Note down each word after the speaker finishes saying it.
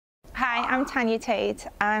I'm Tanya Tate,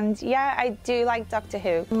 and yeah, I do like Doctor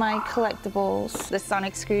Who. My collectibles, the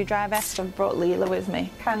sonic screwdriver. I've brought Leela with me,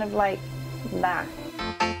 kind of like that.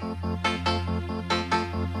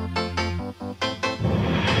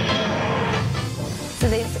 So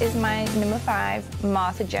this is my number 5,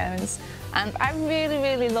 Martha Jones. And I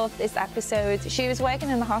really loved this episode. She was working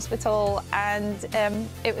in the hospital, and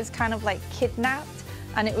it was kind of like kidnapped,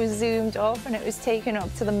 and it was zoomed up and it was taken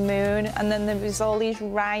up to the moon, and then there was all these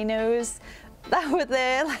rhinos that were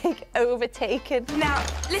there, like, overtaken. Now,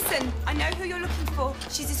 listen, I know who you're looking for.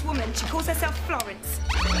 She's this woman. She calls herself Florence.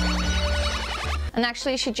 And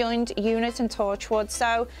actually she joined Unit and Torchwood,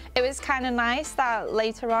 so it was kind of nice that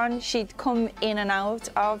later on she'd come in and out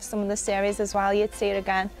of some of the series as well. You'd see her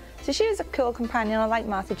again. So she was a cool companion. I like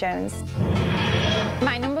Martha Jones.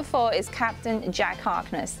 My number 4 is Captain Jack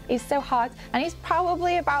Harkness. He's so hot, and he's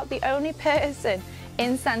probably about the only person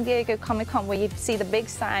in San Diego Comic-Con where you'd see the big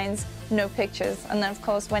signs, no pictures. And then, of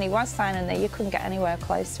course, when he was signing there, you couldn't get anywhere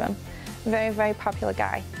close to him. Very popular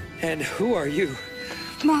guy. And who are you?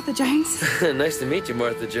 Martha Jones. Nice to meet you,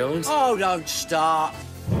 Martha Jones. Oh, don't start.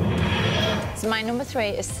 So my number 3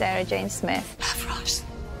 is Sarah Jane Smith. Ross.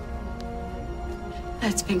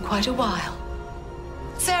 It's been quite a while.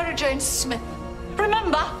 Sarah Jane Smith.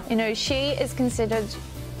 Remember? You know, she is considered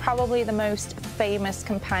probably the most famous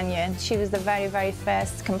companion. She was the very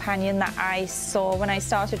first companion that I saw when I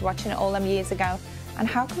started watching it all them years ago. And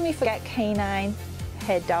how can we forget K9,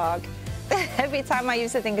 her dog? Every time I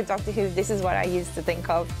used to think of Doctor Who, this is what I used to think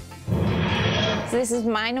of. So this is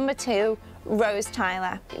my number 2, Rose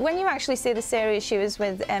Tyler. When you actually see the series, she was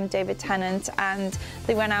with David Tennant, and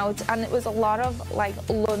they went out, and it was a lot of like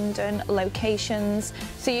London locations,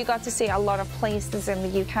 so you got to see a lot of places in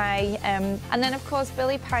the UK. And then of course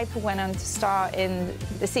Billie Piper went on to star in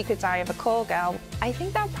The Secret Diary of a Call Girl. I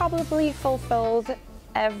think that probably fulfilled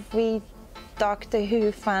every Doctor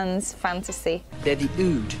Who fan's fantasy. They're the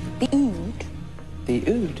Ood. The Ood?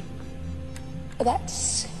 The Ood.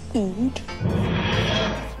 That's Ood.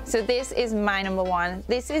 So this is my number 1.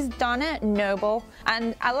 This is Donna Noble,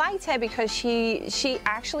 and I liked her because she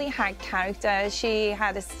actually had character. She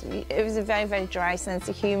had it was a very dry sense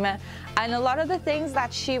of humor, and a lot of the things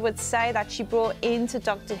that she would say that she brought into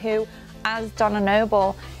Doctor Who as Donna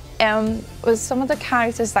Noble was some of the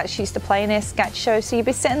characters that she used to play in her sketch show. So you'd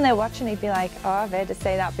be sitting there watching, you'd be like, oh, I've heard her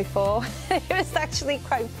say that before. It was actually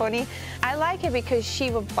quite funny. I like her because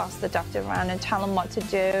she would boss the Doctor around and tell him what to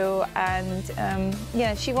do, and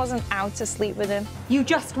yeah, she wasn't out to sleep with him. You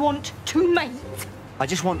just want to mate. I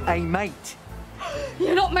just want a mate.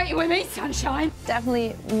 You're not mating with me, sunshine.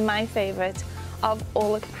 Definitely my favourite of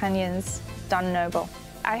all the companions, Donna Noble.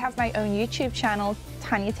 I have my own YouTube channel,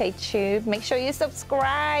 Tanya Tate Tube. Make sure you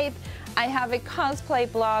subscribe. I have a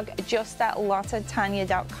cosplay blog just at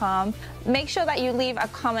lottatanya.com. Make sure that you leave a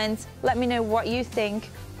comment. Let me know what you think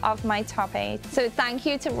of my top 8. So thank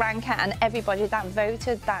you to Ranker and everybody that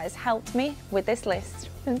voted. That has helped me with this list.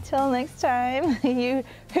 Until next time, you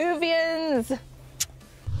Whovians.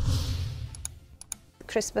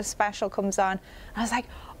 Christmas special comes on. I was like,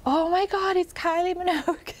 oh my God, it's Kylie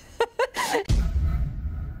Minogue.